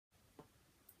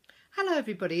Hello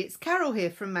everybody, it's Carol here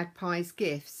from Magpie's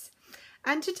Gifts,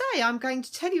 and today I'm going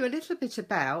to tell you a little bit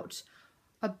about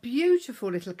a beautiful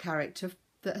little character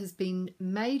that has been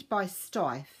made by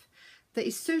Steiff that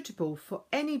is suitable for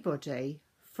anybody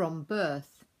from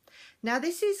birth. Now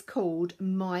this is called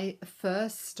My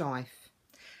First Steiff,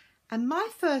 and My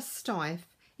First Steiff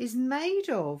is made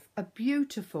of a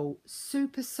beautiful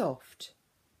super soft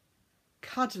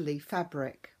cuddly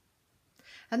fabric,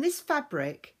 and this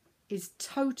fabric is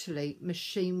totally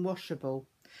machine washable,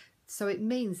 so it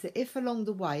means that if along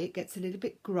the way it gets a little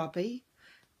bit grubby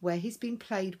where he's been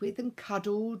played with and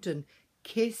cuddled and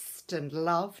kissed and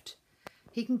loved,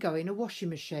 he can go in a washing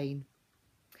machine.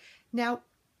 Now,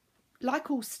 like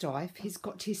all Steiff, he's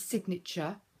got his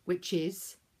signature, which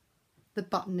is the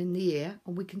button in the ear,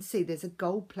 and we can see there's a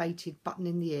gold-plated button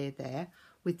in the ear there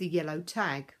with the yellow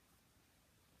tag.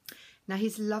 Now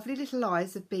his lovely little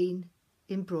eyes have been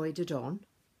embroidered on,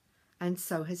 and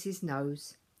so has his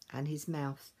nose and his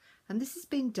mouth, and this has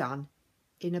been done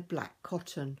in a black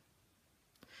cotton.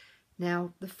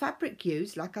 Now the fabric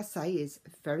used, like I say, is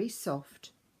very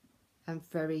soft and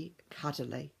very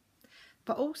cuddly,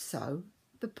 but also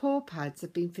the paw pads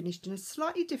have been finished in a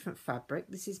slightly different fabric.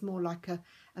 This is more like a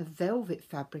velvet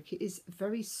fabric. It is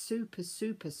very super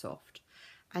soft,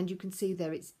 and you can see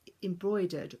there it's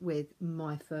embroidered with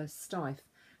My First Steiff,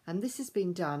 and this has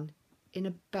been done in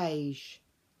a beige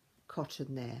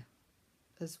cotton there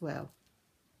as well.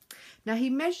 Now he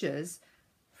measures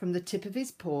from the tip of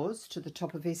his paws to the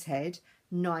top of his head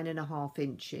 9.5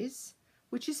 inches,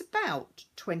 which is about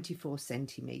 24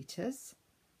 centimetres,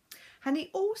 and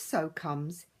he also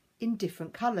comes in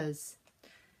different colours.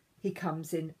 He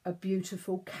comes in a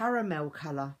beautiful caramel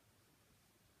colour,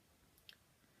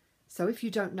 so if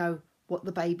you don't know what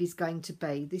the baby's going to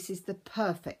be, this is the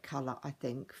perfect colour, I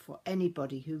think, for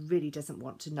anybody who really doesn't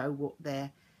want to know what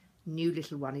their new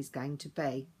little one is going to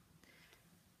be.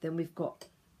 Then we've got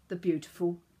the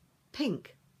beautiful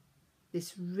pink,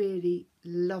 this really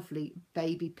lovely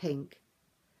baby pink.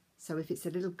 So if it's a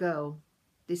little girl,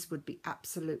 this would be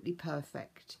absolutely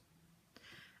perfect.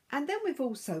 And then we've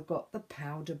also got the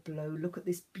powder blue. Look at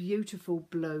this beautiful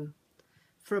blue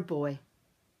for a boy.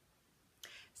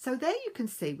 So there you can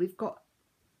see we've got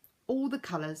all the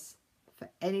colours for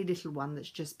any little one that's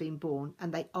just been born,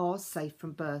 and they are safe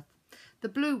from birth. The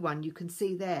blue one you can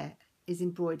see there is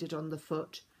embroidered on the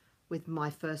foot with My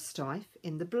First Steiff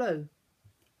in the blue.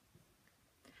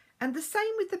 And the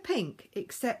same with the pink,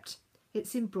 except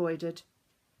it's embroidered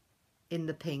in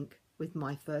the pink with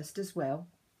My First as well.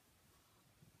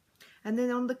 And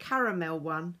then on the caramel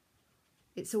one,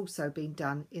 it's also been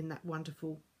done in that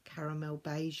wonderful caramel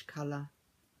beige colour.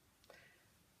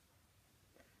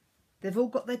 They've all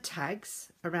got their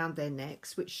tags around their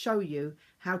necks which show you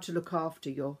how to look after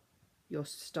your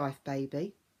Steiff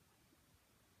baby.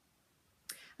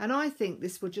 And I think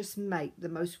this will just make the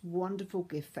most wonderful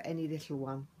gift for any little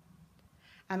one.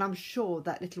 And I'm sure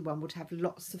that little one would have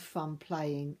lots of fun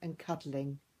playing and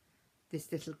cuddling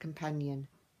this little companion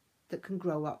that can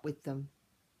grow up with them.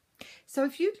 So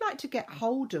if you'd like to get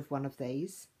hold of one of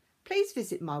these, please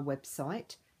visit my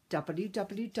website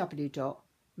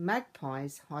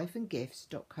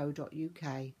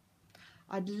www.magpies-gifts.co.uk.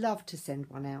 I'd love to send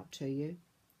one out to you.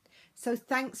 So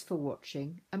thanks for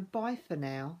watching, and bye for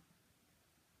now.